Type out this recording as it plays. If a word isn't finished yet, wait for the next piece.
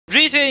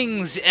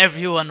Greetings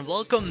everyone,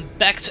 welcome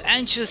back to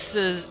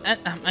Ancestors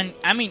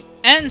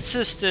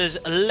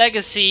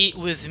Legacy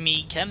with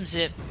me,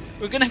 Kemzip.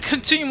 We're gonna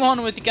continue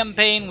on with the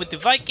campaign with the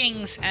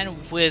Vikings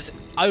and with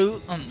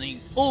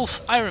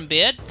Ulf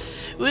Ironbeard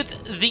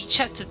with the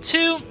Chapter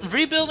 2,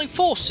 Rebuilding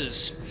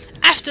Forces.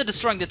 After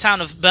destroying the town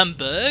of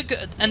Bamberg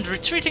and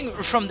retreating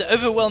from the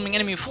overwhelming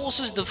enemy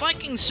forces, the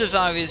Viking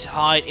survivors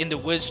hide in the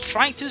woods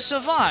trying to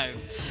survive.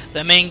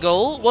 Their main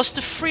goal was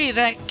to free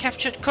their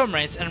captured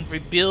comrades and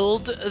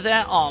rebuild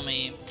their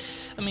army.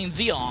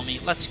 The army.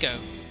 Let's go.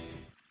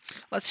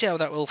 Let's see how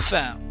that will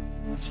fare.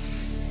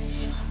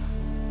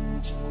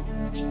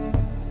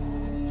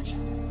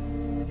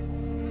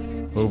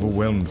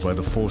 Overwhelmed by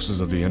the forces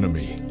of the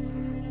enemy,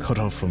 cut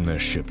off from their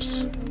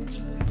ships,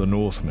 the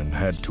Northmen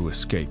had to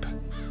escape.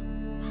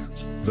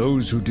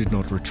 Those who did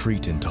not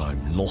retreat in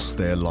time lost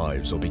their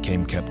lives or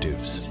became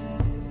captives.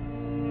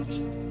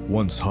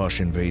 Once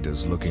harsh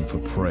invaders looking for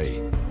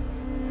prey,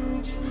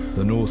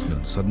 the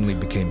Northmen suddenly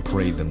became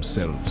prey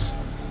themselves.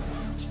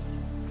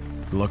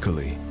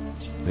 Luckily,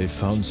 they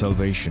found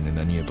salvation in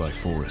a nearby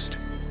forest,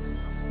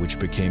 which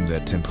became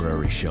their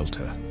temporary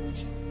shelter.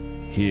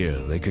 Here,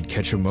 they could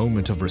catch a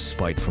moment of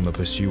respite from the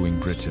pursuing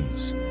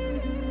Britons.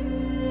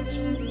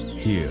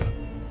 Here,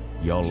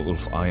 Jarl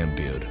Ulf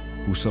Ironbeard,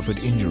 who suffered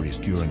injuries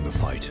during the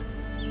fight,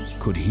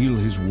 could heal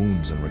his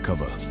wounds and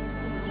recover.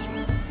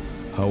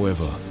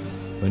 However,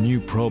 a new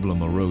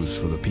problem arose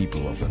for the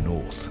people of the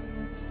north.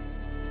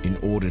 In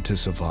order to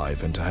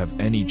survive and to have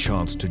any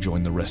chance to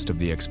join the rest of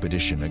the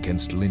expedition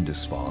against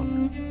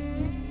Lindisfarne,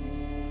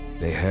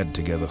 they had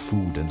to gather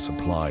food and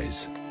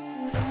supplies.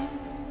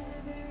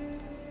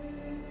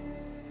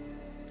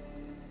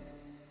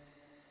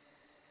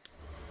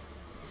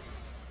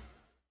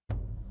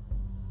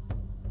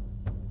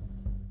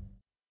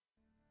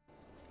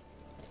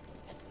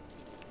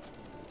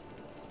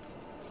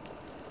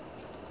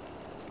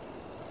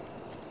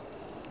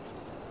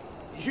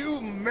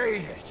 You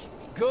made it!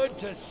 Good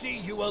to see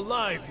you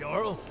alive,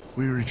 Jarl.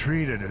 We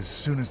retreated as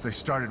soon as they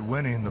started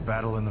winning the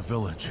battle in the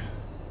village.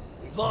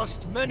 We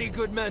lost many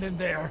good men in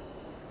there,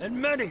 and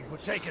many were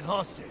taken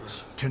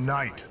hostage.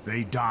 Tonight,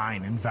 they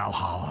dine in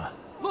Valhalla.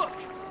 Look!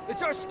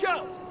 It's our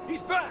scout!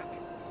 He's back!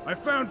 I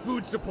found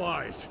food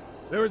supplies.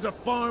 There is a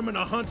farm and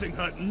a hunting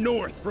hut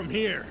north from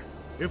here.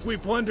 If we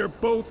plunder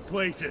both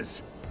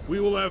places,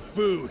 we will have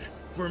food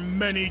for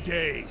many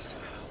days.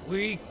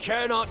 We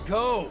cannot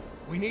go.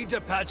 We need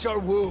to patch our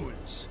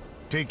wounds.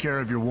 Take care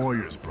of your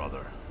warriors,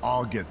 brother.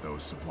 I'll get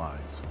those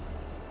supplies.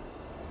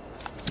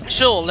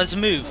 Sure, let's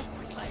move.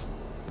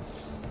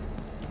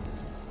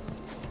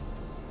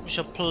 We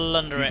shall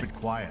plunder Keep it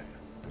quiet.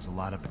 There's a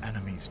lot of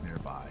enemies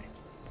nearby.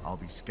 I'll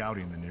be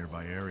scouting the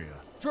nearby area.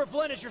 To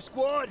replenish your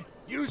squad,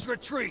 use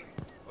retreat.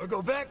 Or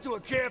go back to a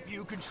camp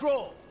you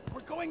control.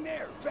 We're going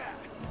there, fast.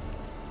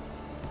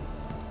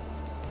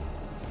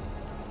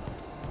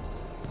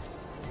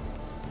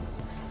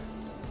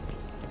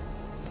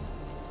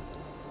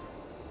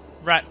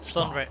 Right,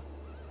 Stop. plunder it.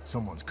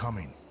 Someone's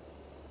coming.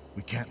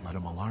 We can't let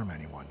him alarm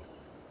anyone.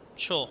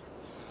 Sure.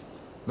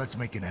 Let's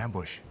make an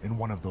ambush in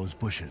one of those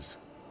bushes.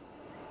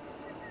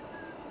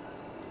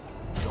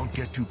 Don't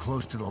get too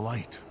close to the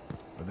light,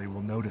 or they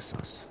will notice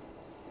us.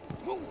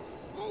 Move!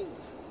 Move!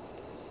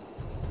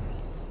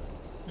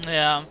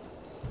 Yeah.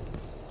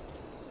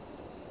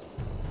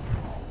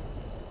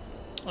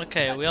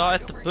 Okay, we are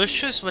at the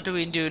bushes. What do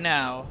we do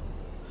now?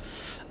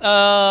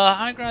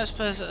 High ground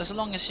as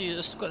long as you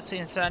squad see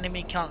inside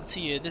enemy can't see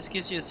you. This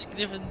gives you a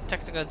significant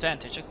tactical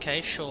advantage.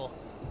 Okay, sure.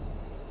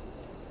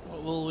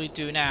 What will we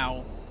do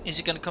now? Is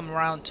he gonna come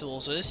around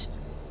towards us?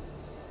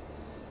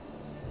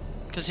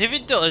 Because if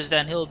it does,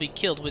 then he'll be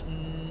killed with,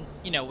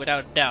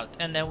 without a doubt.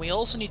 And then we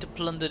also need to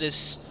plunder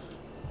this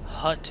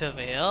hut over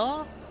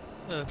here.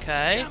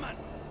 Okay.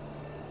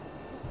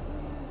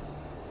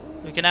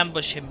 We can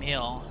ambush him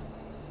here.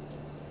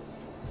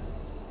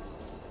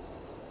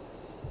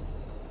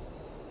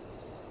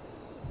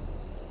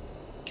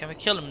 Can we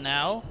kill him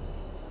now?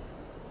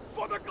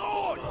 For the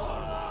god!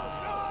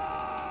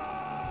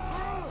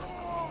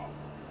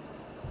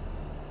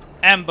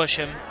 Ambush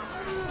him.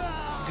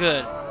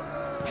 Good.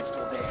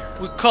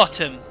 We caught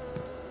him.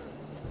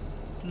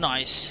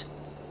 Nice.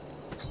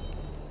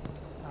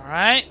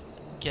 Alright.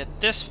 Get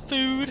this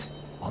food.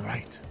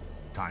 Alright.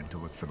 Time to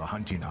look for the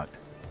hunting hut.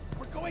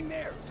 We're going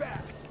there,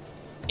 fast!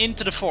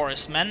 Into the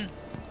forest, men.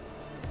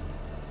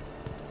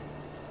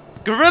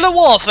 Guerrilla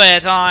warfare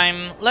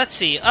time! Let's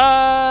see.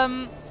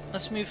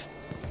 Let's move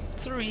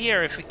through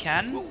here if we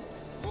can.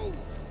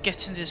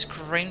 Get in this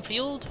grain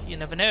field. You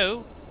never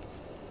know.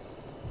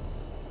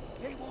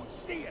 They won't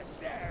see us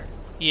there.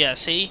 Yeah,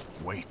 see?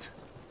 Wait.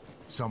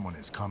 Someone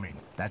is coming.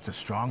 That's a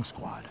strong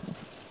squad.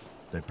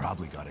 They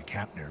probably got a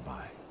camp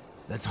nearby.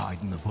 Let's hide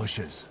in the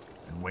bushes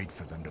and wait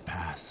for them to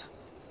pass.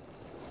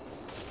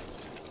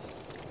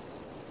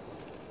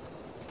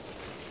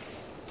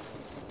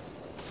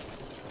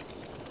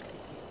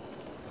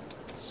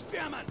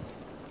 Spearman!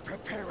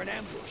 Prepare an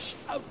ambush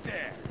out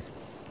there.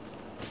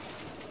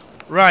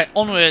 Right,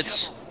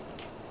 onwards.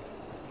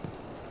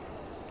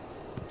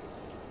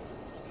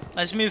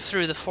 Let's move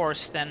through the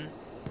forest then.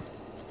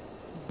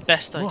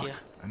 Best Look, idea.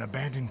 an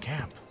abandoned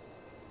camp.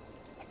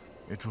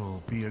 It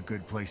will be a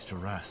good place to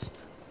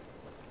rest.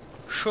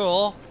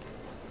 Sure.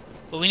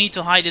 But we need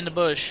to hide in the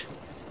bush.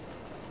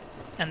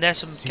 And there's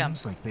some camp.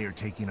 Seems like they are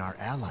taking our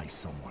allies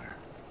somewhere.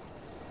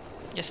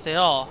 Yes, they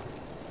are.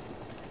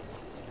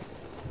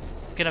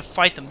 We're gonna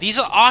fight them. These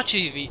are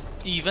archers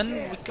even.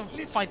 We can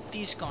fight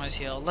these guys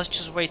here. Let's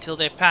just wait till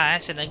they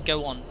pass and then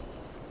go on.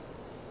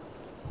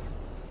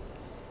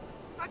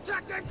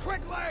 Attack them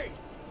quickly!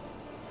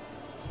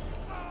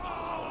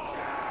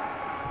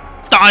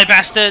 Die,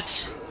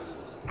 bastards!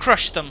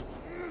 Crush them.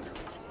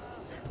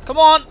 Come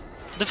on!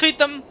 Defeat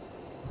them!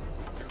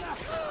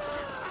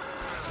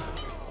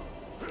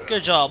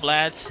 Good job,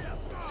 lads.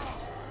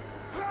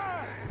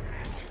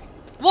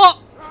 What?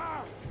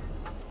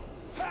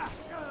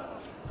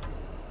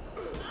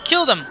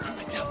 Kill them!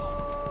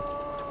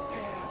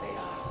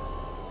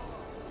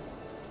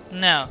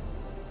 No.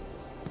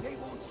 They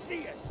won't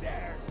see us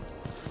there.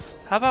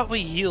 How about we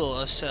heal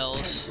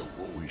ourselves?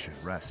 We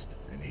should rest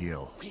and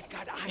heal. We've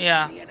got eyes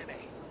Yeah. on the enemy.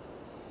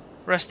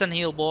 Rest and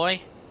heal,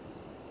 boy.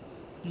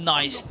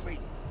 Nice. Your feet.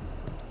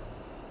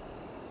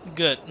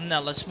 Good.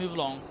 Now let's move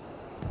along.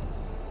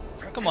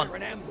 Come on.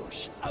 Prepare an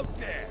ambush out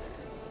there.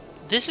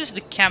 This is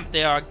the camp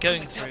they are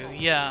going through,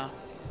 yeah.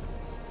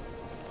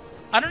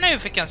 I don't know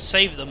if we can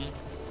save them.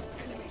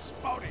 Enemy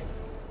spotted.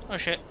 Oh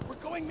shit. We're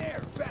going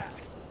there fast.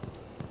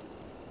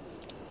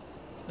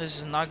 This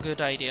is not a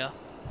good idea.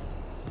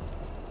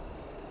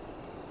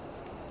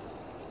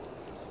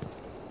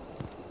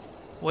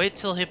 Wait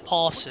till he We're going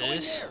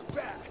passes.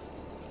 there fast.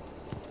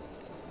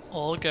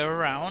 Or go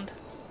around.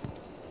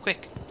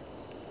 Quick.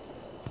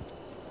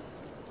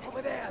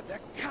 Over there, they're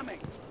coming.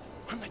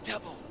 On the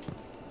double.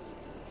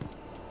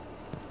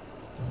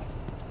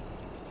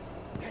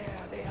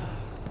 There they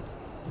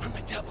are. On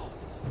the double.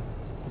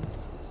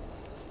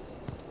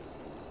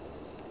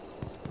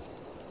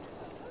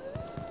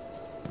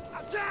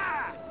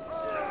 Attack!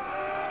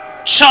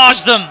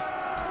 Charge them!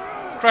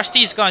 Crush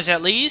these guys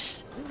at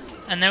least.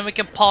 And then we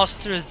can pass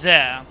through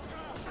there.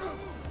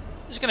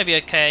 It's gonna be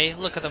okay.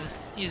 Look at him.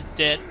 He's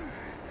dead.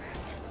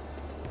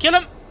 Kill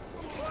him!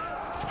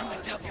 On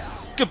the double.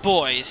 Good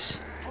boys.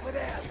 Over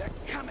there, they're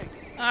coming.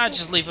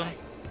 Just leave him.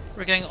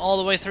 We're going all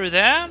the way through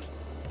there.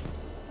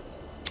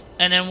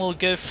 And then we'll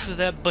go through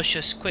their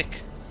bushes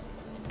quick.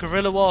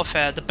 Guerrilla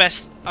warfare, the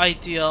best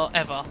idea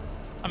ever.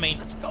 I mean,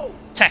 Let's go.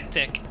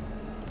 tactic.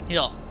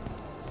 Yeah.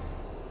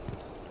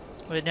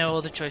 We had no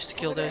other choice to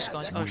kill those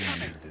guys. Oh We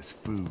shit. need this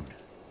food.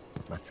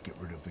 Let's get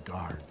rid of the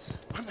guards.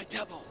 On the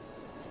double.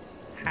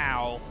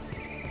 How?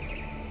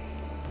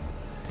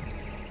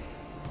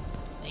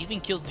 I even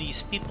killed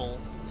these people.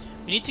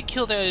 We need to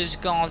kill those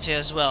guards here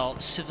as well.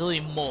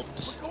 Civilian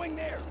mobs. We're going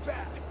there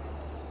fast.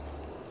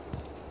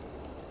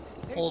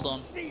 They Hold won't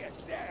on. see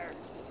us there.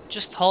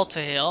 Just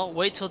halter here,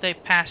 wait till they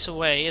pass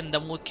away, and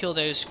then we'll kill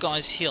those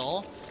guys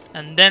here.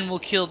 And then we'll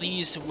kill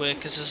these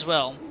workers as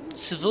well.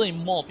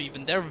 Civilian mob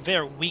even, they're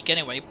very weak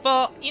anyway.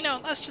 But, you know,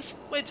 let's just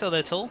wait a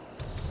little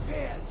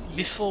Spares.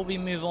 before we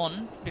move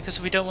on. Because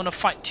we don't want to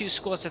fight two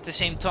squads at the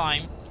same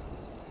time.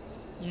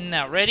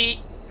 Now,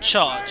 ready?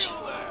 Charge.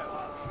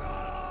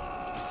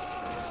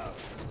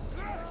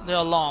 They're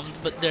alarmed,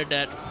 but they're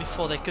dead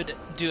before they could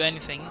do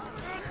anything.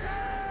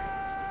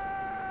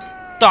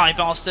 Die,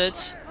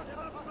 bastards!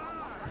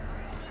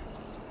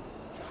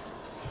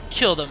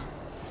 Kill them.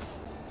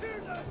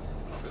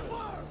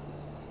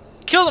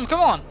 Kill them, come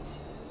on!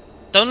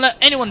 Don't let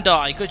anyone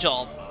die, good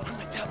job. On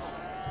the double.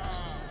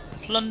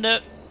 Plunder,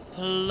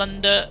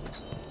 plunder,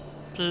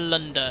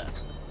 plunder.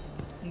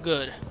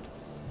 Good.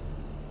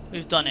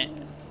 We've done it.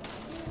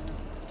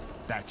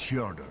 That's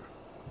Hjorder.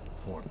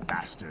 Poor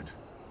bastard.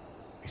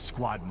 His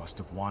squad must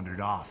have wandered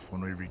off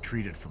when we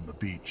retreated from the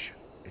beach.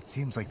 It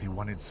seems like they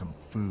wanted some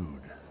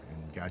food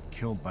and got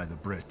killed by the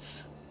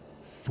Brits.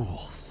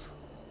 Fools.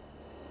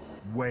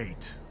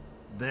 Wait.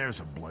 There's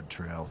a blood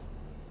trail.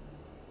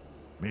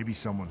 Maybe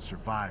someone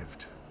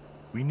survived.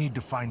 We need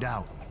to find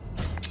out.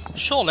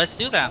 Sure, let's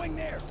do that. Going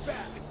there fast.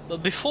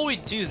 But before we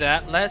do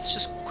that, let's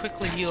just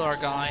quickly heal our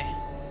guy.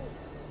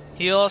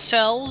 Heal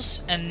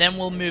ourselves, and then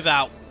we'll move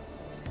out.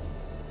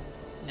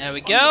 There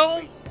we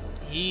go.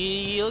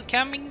 Heal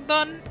coming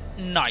done.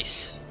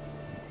 Nice.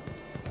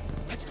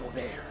 Let's go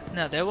there.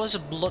 Now, there was a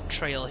blood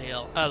trail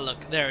here. Oh,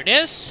 look, there it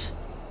is.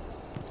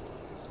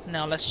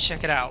 Now, let's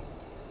check it out.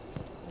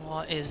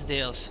 What is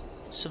this?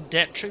 Some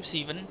dead troops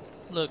even.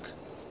 Look.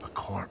 A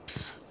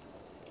corpse.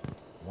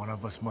 One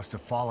of us must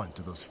have fallen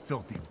to those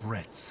filthy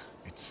Brits.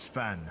 It's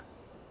Sven.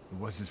 It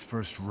was his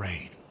first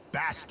raid.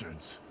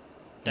 Bastards!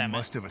 Damn He it.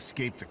 must have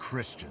escaped the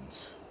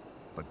Christians.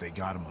 But they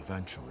got him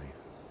eventually.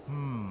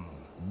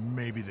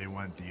 Maybe they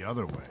went the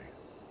other way.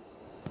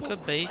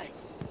 Could be.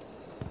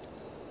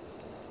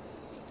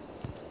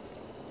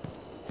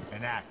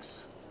 An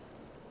axe.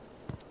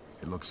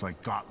 It looks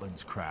like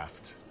Gotland's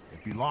craft.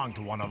 It belonged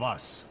to one of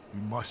us.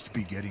 We must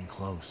be getting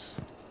close.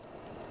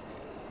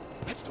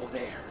 Let's go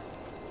there.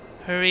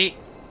 Hurry.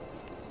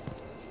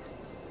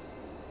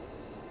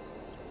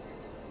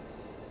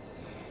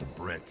 The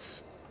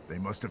Brits. They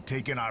must have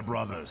taken our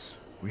brothers.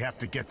 We have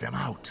to get them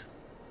out.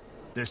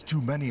 There's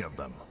too many of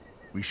them.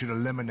 We should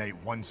eliminate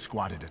one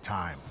squad at a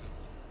time.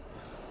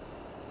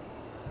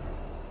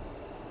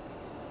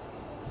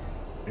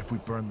 If we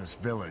burn this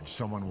village,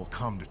 someone will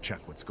come to check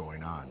what's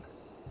going on.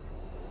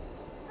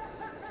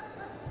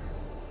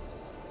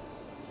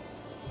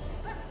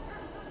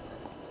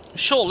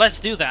 Sure, let's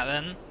do that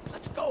then.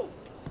 Let's go.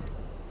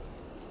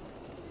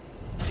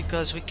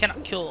 Because we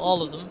cannot kill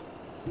all of them.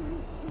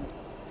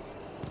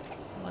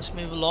 Let's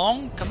move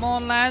along. Come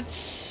on,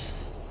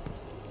 lads.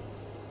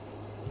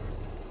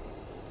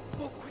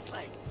 Move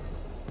quickly.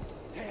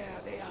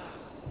 There they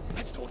are.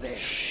 Let's go there.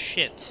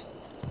 Shit.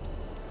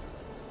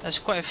 There's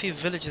quite a few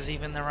villages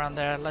even around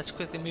there. Let's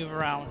quickly move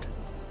around.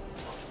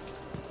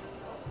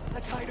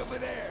 Let's hide over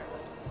there.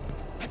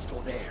 Let's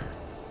go there.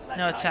 Let's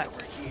No hide attack.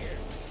 over here.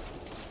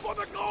 For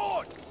the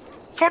guard!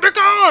 For the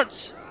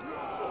guards!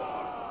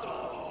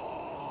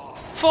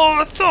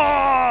 For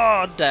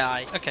Thor!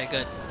 Die. Okay,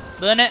 good.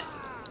 Burn it.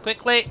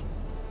 Quickly.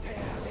 There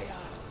they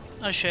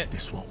are. Oh shit.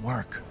 This won't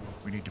work.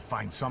 We need to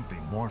find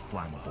something more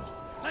flammable.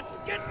 Let's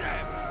get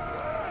them!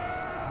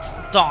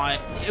 Die.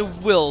 It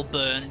will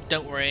burn.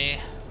 Don't worry.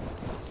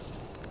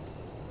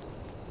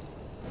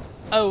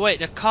 Oh wait,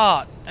 the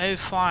cart. Oh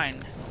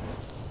fine.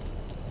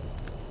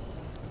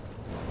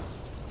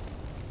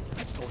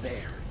 Let's go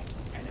there.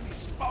 Enemy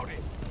spotted.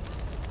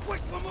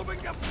 Quick, we're moving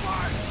to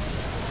fire.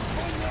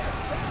 Go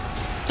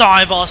there.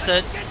 Die,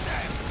 bastard. Get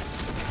them!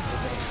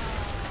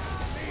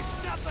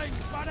 Leave nothing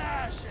but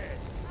ashes.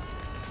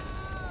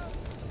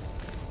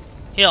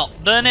 Here,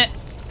 burn it.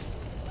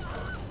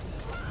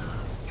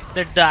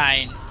 They're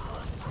dying.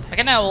 I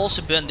can now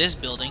also burn this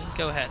building.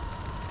 Go ahead.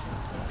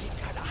 We've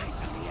got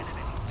eyes on the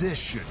enemy. This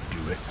should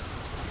do it.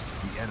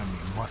 The enemy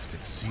must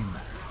have seen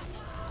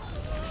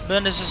that.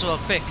 Burn this as well,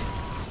 quick.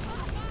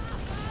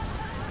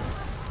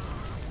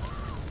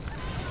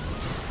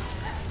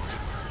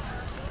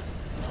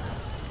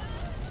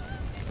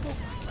 Move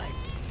quickly.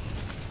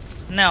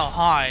 Now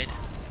hide.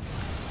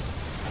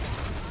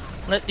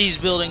 Let these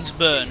buildings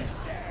burn.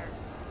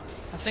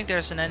 I think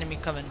there's an enemy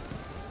coming.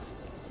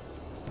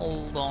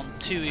 Hold on,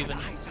 two even.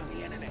 Eyes on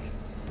the enemy.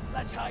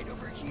 Let's hide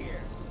over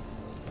here.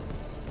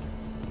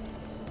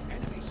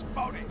 Enemy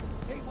spotted.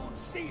 They won't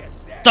see us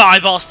there. Die,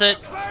 bastard!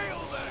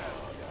 Fail them.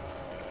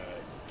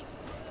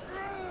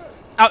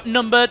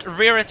 Outnumbered,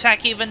 rear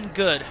attack even,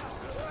 good.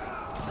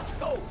 Let's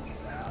go.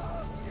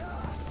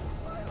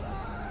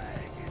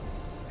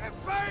 And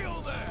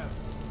fail them.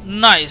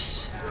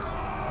 Nice.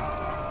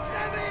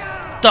 There they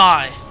are.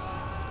 Die.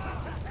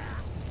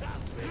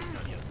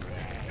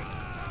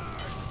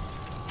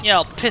 Yeah,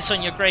 I'll piss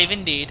on your grave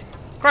indeed.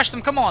 Crush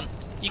them, come on.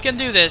 You can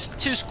do this.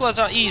 2 squads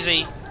are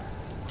easy.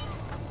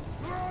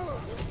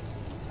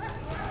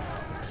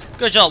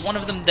 Good job, one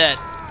of them dead.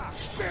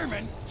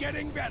 Spearman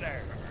getting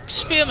better.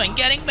 Spearman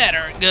getting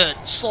better.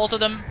 Good. Slaughter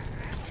them.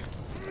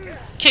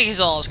 Kick his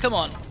ass, come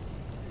on.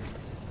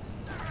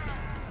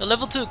 You're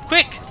level 2,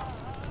 quick!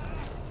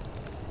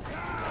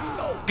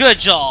 Good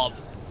job.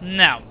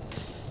 Now,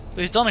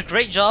 we've done a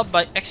great job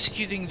by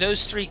executing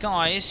those 3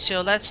 guys,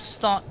 so let's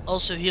start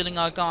also healing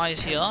our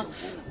guys here.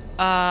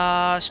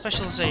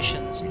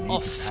 Specializations. We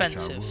need to patch our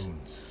Offensive.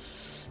 wounds.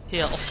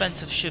 Yeah,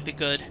 offensive should be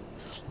good.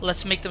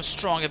 Let's make them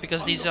stronger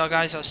because these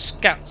guys are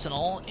scouts and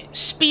all.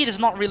 Speed is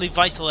not really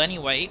vital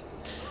anyway.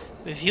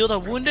 We've healed our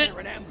wounded.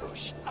 Prepare an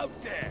ambush out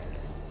there.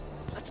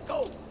 Let's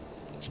go.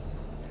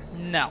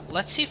 Now,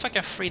 let's see if I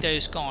can free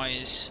those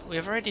guys. We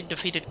have already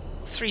defeated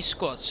 3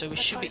 squads, so it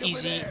should be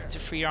easy to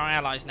free our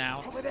allies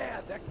now. Over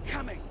there, they're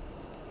coming.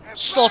 And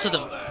Slaughter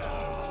fail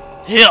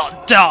them. Here,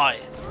 die!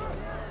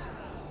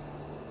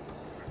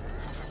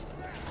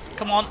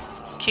 Come on,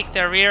 kick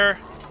their rear.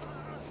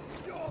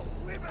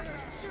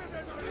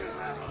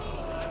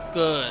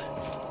 Good.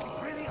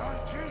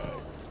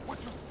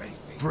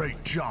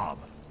 Great job.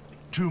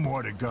 2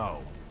 more to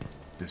go.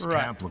 This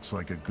Right. camp looks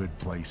like a good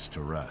place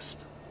to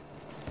rest.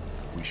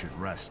 We should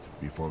rest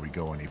before we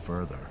go any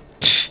further.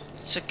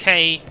 It's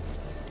okay.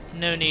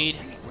 No need.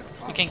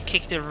 We can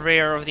kick the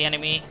rear of the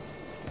enemy.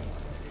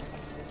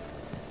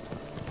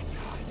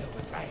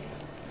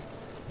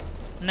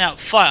 Now,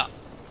 fire.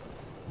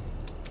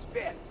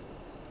 Spit.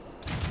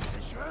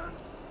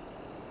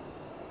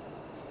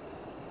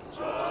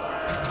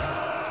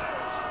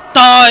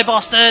 Die,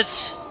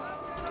 bastards!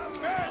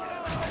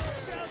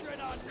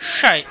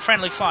 Shite,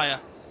 friendly fire.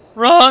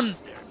 Run!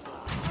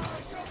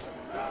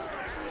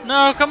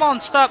 No, come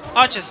on, stop.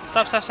 Archers,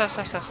 stop, stop, stop,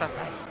 stop, stop, stop.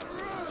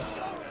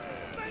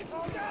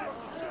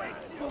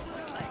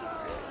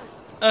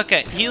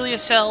 Okay, heal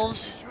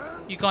yourselves.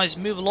 You guys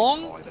move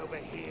along. Over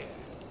here.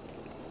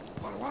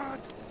 Forward.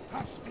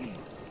 Have speed.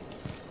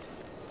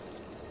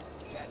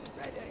 Get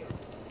ready.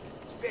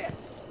 Spit.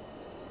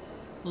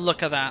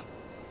 Look at that.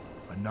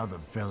 Another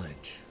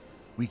village.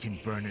 We can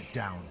burn it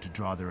down to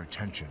draw their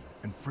attention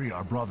and free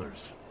our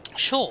brothers.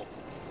 Sure.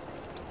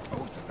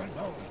 Both of them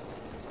alone.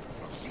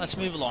 Let's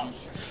move along.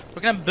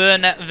 We're gonna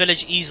burn that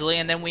village easily,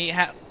 and then we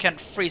can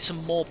free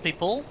some more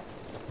people.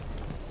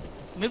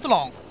 Move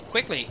along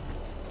quickly.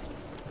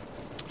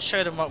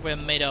 show them what we're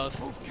made of.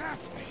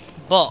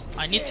 But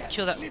I need to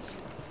kill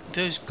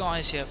those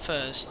guys here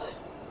first.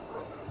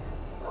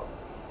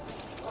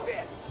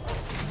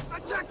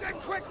 Attack them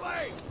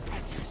quickly!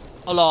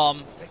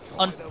 Alarm.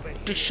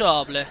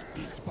 Intouchable.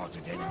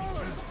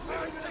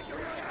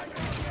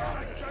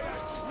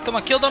 Come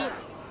on, kill them.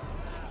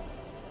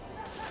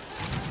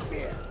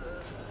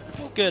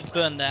 Good,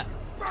 burn that.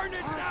 Burn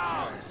it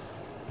down!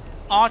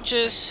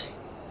 Archers,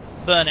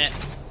 burn it.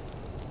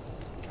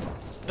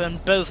 Burn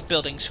both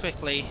buildings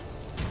quickly.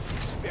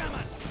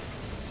 Spearman!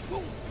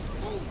 Move!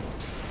 Move!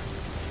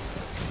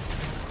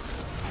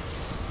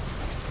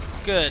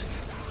 Good.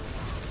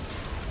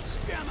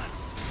 Spearman!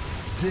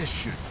 This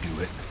should do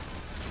it.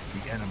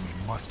 The enemy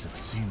must have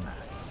seen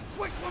that.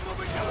 Quick, we're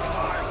moving to the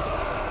north!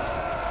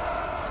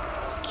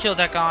 Kill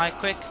that guy,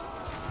 quick.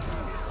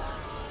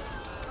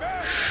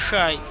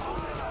 Shite.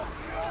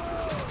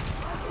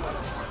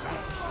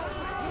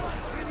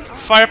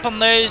 Fire upon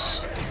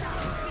those.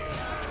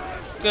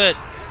 Good.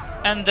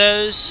 And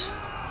those.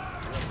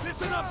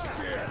 Listen up,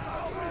 spear!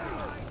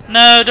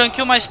 No, don't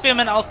kill my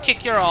spearman, I'll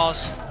kick your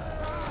ass.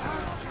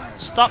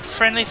 Stop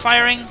friendly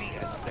firing.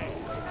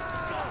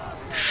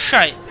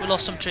 Shite, we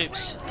lost some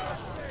troops.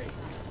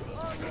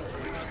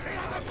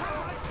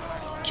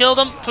 Kill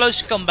them,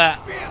 close combat.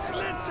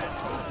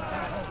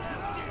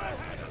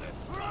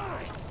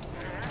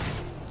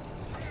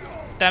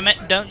 Damn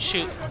it, don't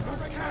shoot.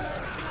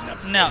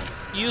 Now,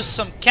 use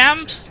some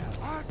camp.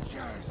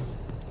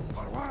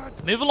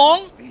 Move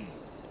along.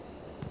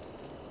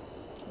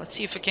 Let's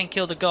see if we can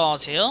kill the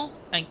guards here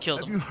and kill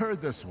Have them. you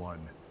heard this one?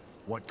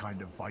 What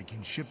kind of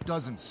Viking ship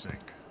doesn't sink?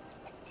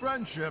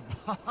 Friendship.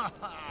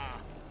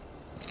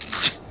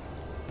 Spears,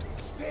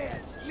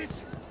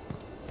 listen!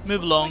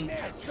 Move along. There,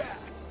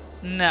 fast!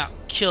 Now,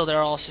 kill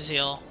their asses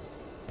here.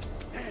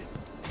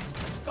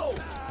 Let's go!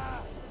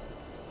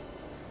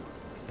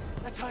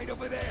 Let's hide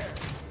over there!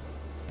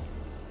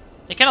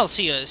 They cannot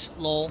see us,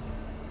 lol.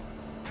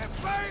 And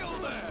fail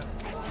them!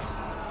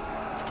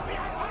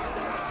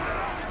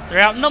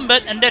 They're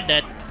outnumbered and they're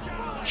dead.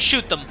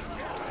 Shoot them.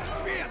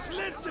 Spears,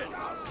 listen!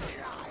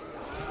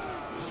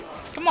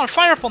 Come on,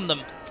 fire upon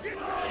them. Prepare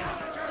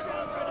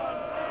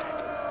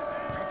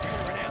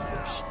an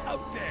ambush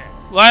out there!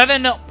 Why are they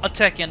not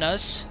attacking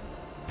us?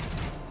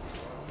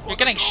 You're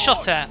getting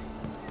shot at.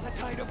 Let's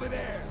hide over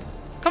there!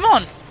 Come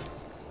on!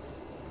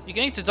 You're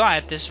going to die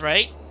at this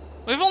rate.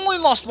 We've only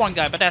lost one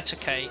guy, but that's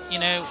okay. You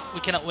know, we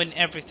cannot win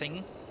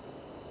everything.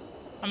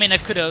 I mean, I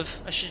could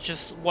have. I should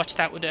just watch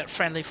that with that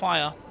friendly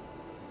fire.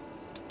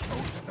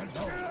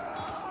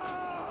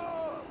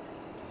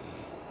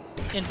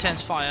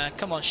 Intense fire.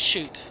 Come on,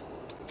 shoot.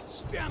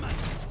 Spearman!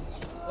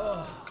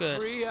 Good.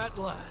 Free at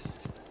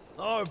last.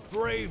 Our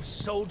brave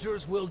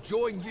soldiers will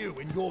join you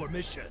in your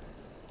mission.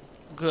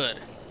 Good.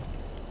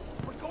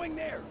 We're going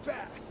there,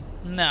 fast!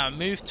 Now,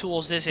 move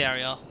towards this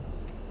area.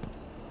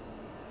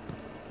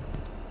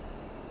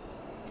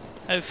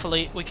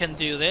 Hopefully, we can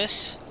do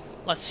this.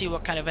 Let's see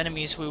what kind of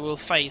enemies we will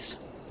face.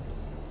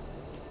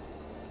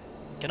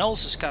 Can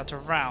also scout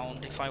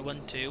around if I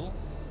want to.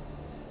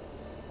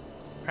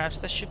 Perhaps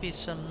there should be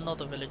some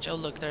another village. Oh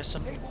look, there's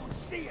some They won't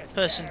see us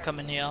person there.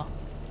 coming here.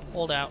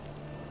 Hold out.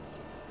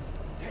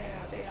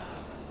 There they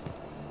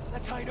are.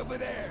 Let's hide over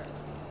there.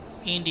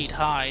 Indeed,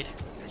 hide.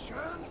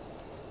 Positions.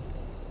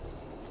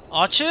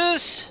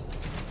 Archers!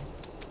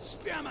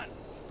 Spearman.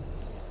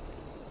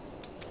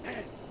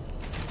 Men.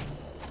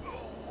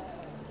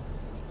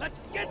 Let's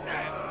get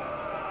them.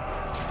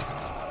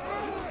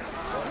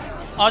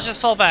 Archers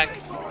fall back.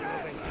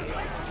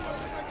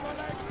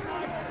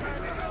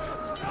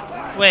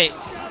 Wait.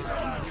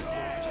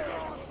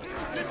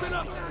 Listen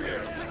up,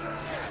 spear.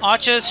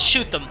 Archers,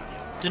 shoot them.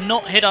 Do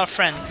not hit our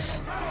friends.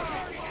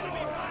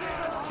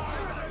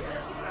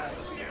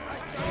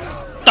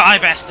 Die,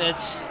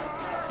 bastards!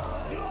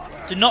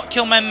 Do not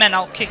kill my men,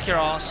 I'll kick your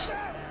ass.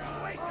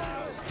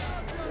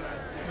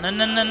 No,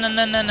 no, no, no,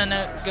 no, no, no,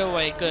 no. Go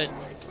away, good.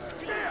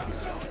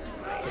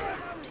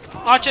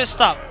 Archers,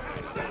 stop.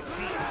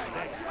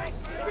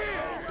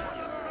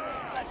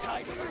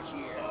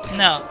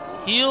 No.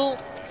 Heal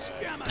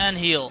and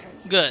heal.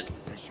 Good.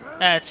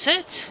 That's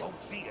it.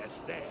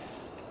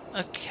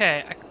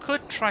 Okay, I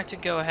could try to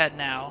go ahead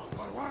now.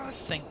 I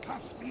think.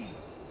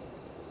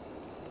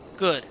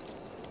 Good.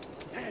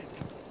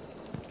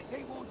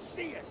 They won't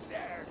see us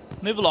there.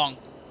 Move along.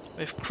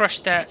 We've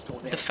crushed their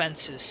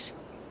defenses.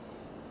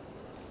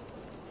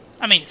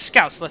 I mean,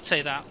 scouts, let's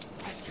say that.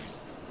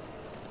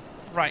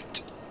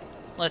 Right.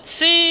 Let's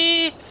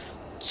see.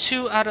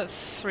 2 out of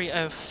 3.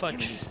 Oh,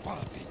 fudge.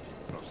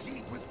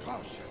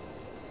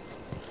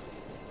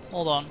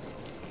 Hold on.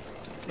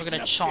 We're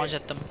gonna charge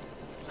at them.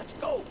 Let's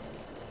go.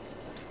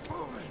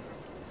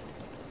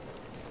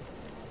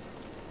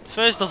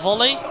 First the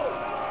volley.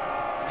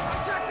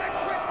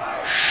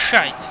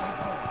 Shite.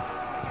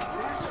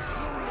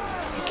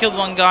 We killed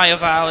one guy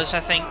of ours, I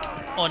think.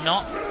 Or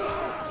not.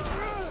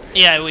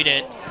 Yeah, we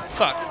did.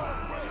 Fuck.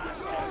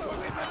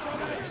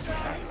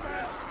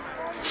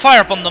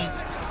 Fire upon them.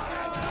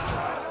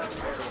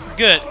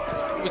 Good.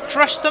 We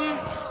crushed them.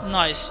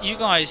 Nice. You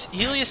guys,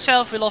 heal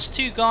yourself. We lost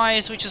 2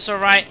 guys, which is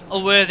alright. A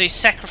worthy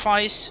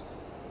sacrifice.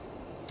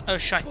 Oh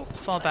shit,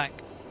 far back.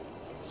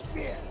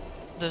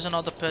 There's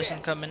another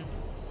person coming,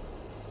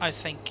 I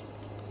think.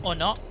 Or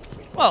not.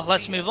 Well,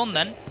 let's move on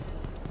then.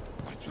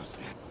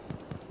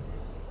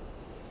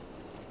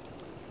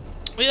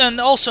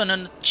 And also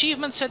an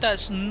achievement, so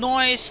that's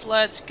nice.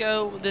 Let's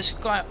go. This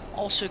guy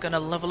also gonna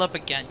level up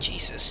again.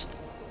 Jesus.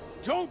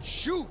 Don't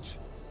shoot!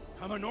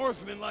 I'm a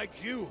Northman like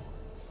you.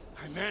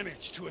 I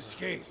managed to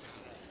escape.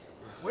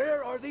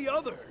 Where are the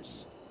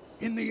others?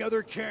 In the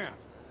other camp.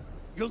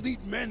 You'll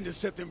need men to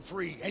set them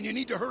free, and you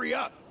need to hurry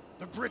up.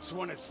 The Brits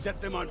want to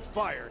set them on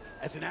fire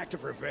as an act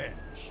of revenge.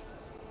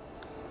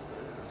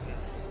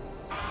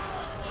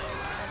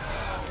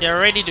 They're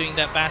already doing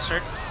that,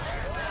 bastard.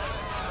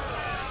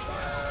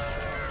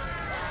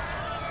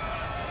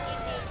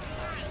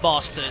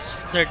 Bastards.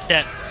 They're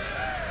dead.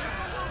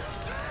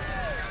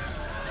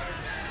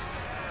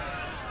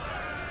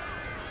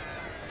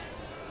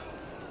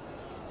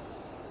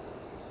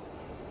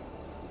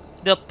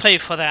 They'll pay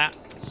for that.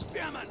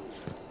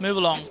 Move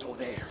along.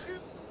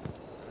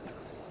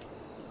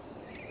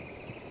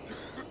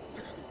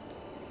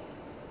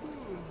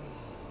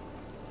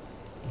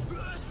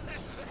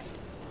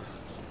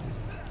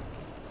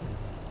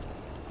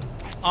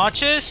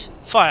 Archers,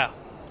 fire.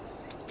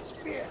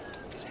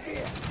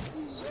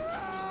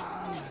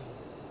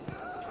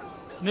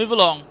 Move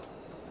along.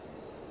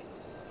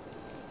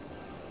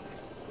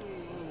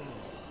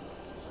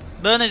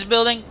 Burn this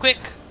building, quick.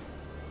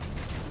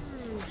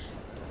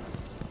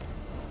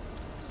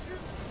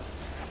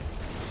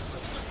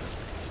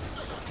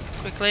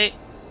 Quickly.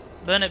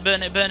 Burn it,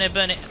 burn it, burn it,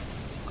 burn it.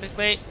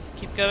 Quickly.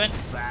 Keep going.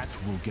 That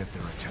will get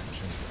their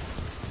attention.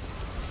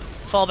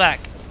 Fall back.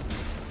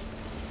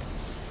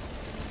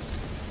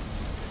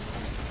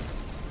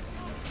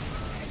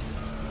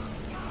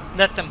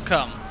 Let them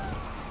come.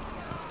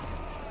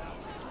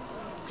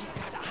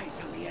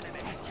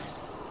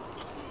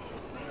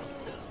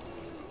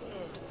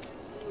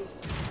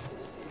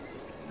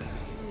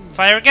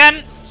 Fire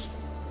again!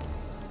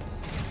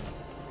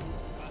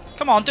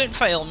 Come on, don't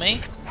fail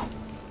me.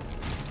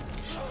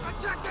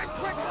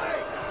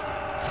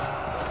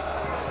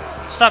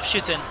 Stop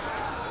shooting.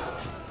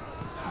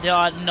 They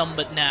are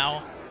outnumbered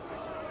now.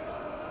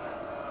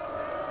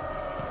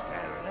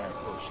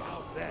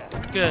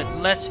 Good,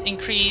 let's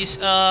increase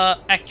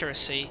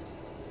accuracy.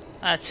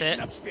 That's it.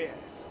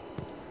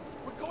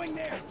 We're going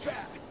there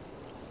fast.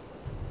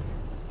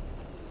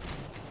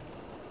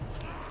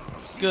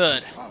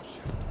 Good.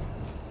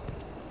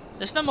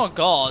 There's no more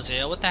guards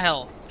here, what the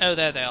hell? Oh,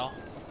 there they are.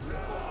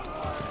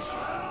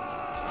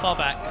 Fall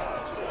back.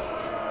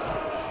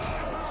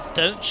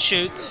 Don't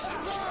shoot.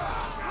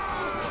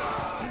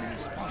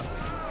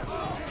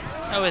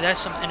 Oh wait, there's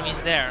some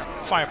enemies there.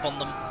 Fire upon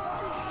them.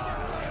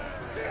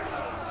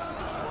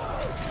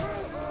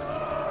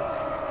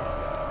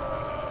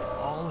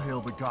 All hail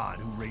the god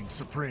who reigns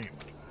supreme.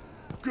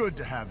 Good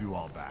to have you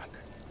all back.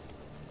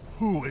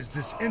 Who is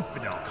this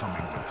infidel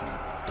coming with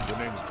you? The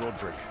name's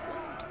Godric.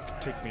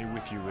 Take me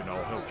with you and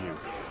I'll help you.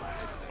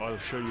 I'll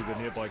show you the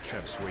nearby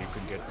camps where you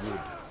can get wood.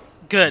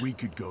 Good. We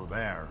could go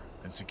there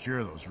and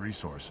secure those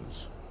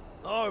resources.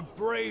 Our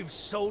brave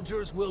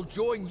soldiers will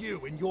join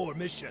you in your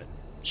mission.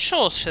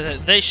 Sure,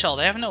 they shall.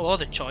 They have no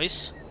other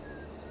choice.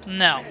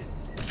 Now,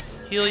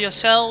 heal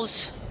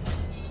yourselves.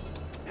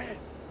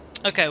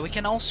 Okay, we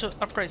can also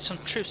upgrade some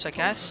troops, I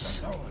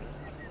guess.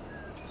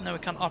 No, we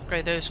can't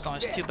upgrade those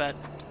guys. Too bad.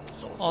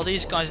 All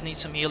these guys need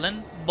some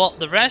healing, but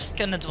the rest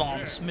can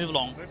advance. Move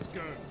along.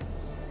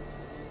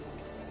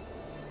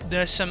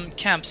 There's some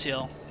camps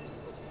here.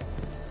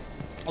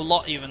 A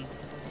lot, even.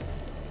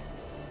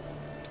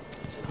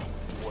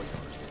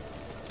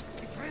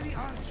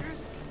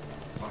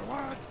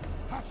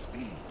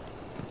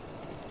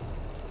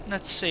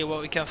 Let's see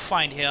what we can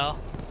find here.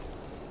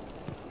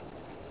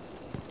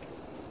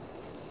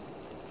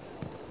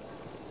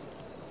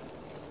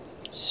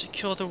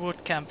 Secure the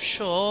wood camp,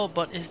 sure,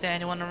 but is there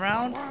anyone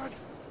around?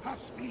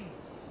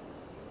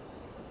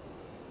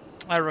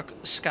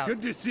 Scout.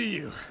 Good to see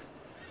you.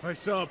 I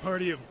saw a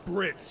party of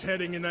Brits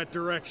heading in that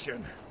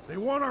direction. They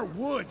want our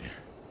wood.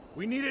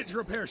 We need it to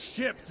repair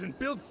ships and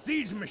build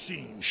siege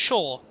machines.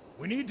 Sure.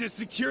 We need to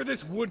secure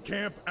this wood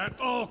camp at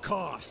all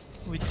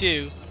costs. We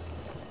do.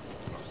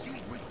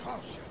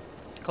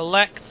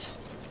 Collect.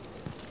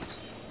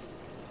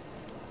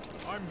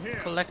 I'm here.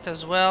 Collect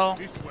as well.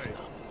 This way.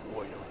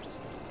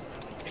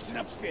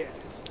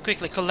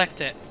 Quickly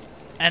collect it.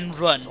 And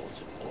run.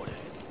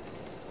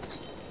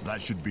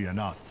 That should be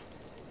enough.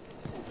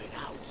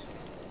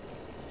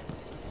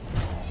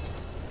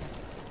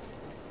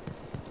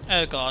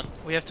 Oh god,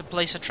 we have to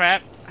place a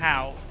trap?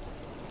 How?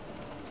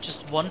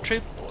 Just one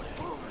troop?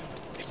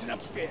 It's an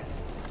upstairs.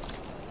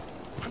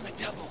 I'm the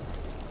devil.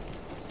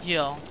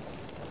 Yeah.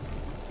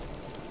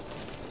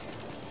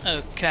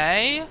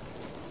 Okay.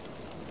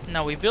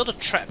 Now we build a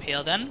trap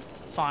here then.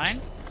 Fine.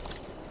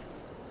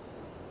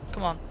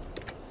 Come on.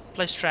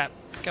 Place trap.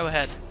 Go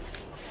ahead.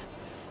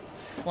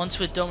 Once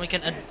we're done we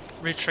can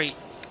retreat.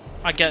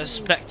 I guess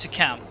back to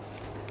camp.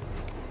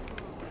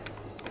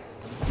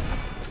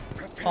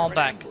 Fall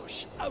back.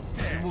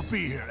 They will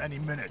be here any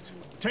minute.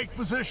 Take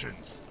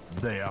positions.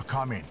 They are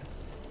coming.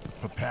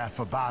 Prepare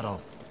for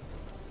battle.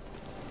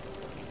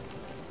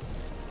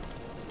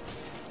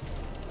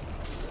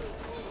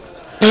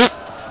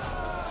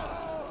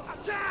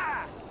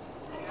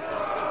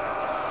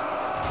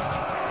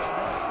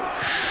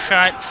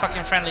 Shite,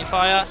 fucking friendly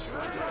fire.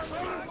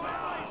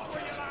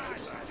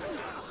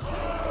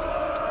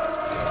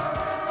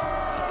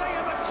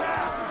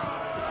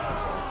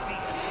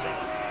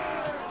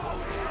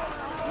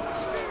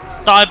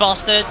 Die,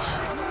 bastards.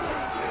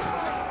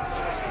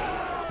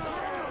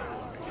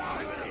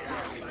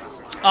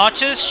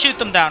 Archers, shoot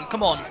them down,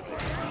 come on.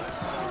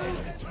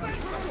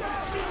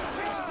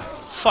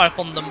 Fire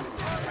upon them.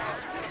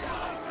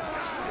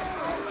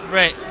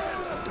 Right,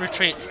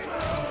 retreat.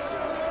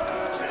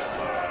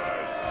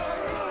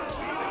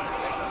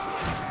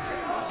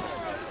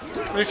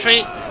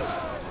 Retreat.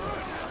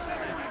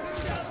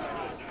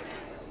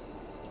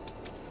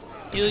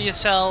 Heal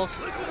yourself.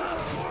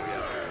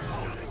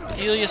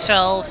 Heal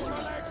yourself.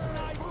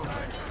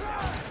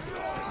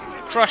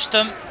 Crush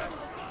them.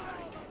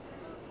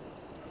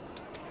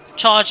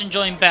 Charge and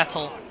join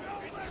battle.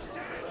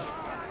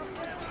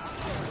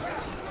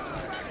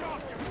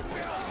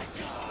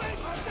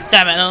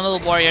 Damn it,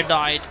 another warrior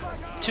died.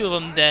 2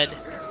 of them dead.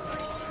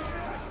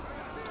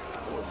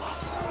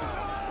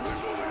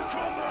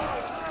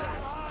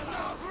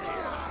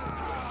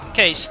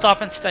 Okay,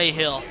 stop and stay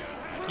here.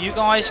 You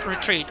guys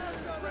retreat.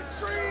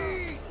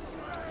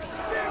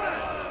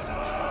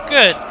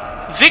 Good.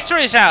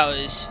 Victory is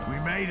ours. We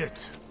made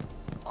it.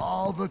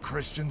 All the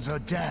Christians are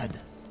dead.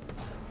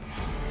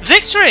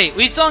 Victory!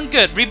 We've done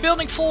good.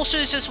 Rebuilding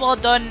forces is well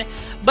done.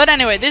 But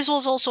anyway, this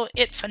was also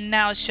it for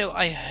now, so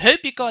I hope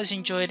you guys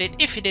enjoyed it.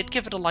 If you did,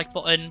 give it a like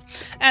button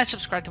and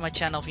subscribe to my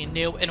channel if you're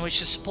new and wish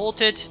to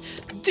support it.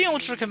 Do you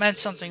want to recommend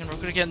something and we're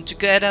going to get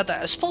together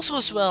that is possible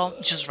as well?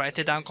 Just write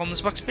it down in the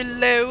comments box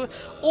below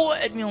or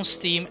add me on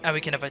Steam and we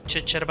can have a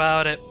chit chat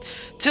about it.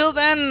 Till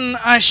then,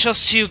 I shall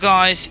see you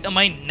guys in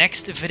my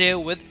next video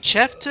with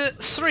Chapter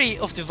 3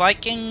 of the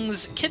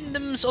Vikings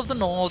Kingdoms of the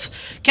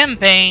North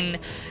campaign,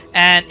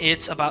 and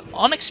it's about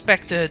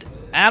unexpected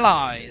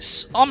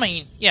allies. I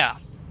mean, yeah.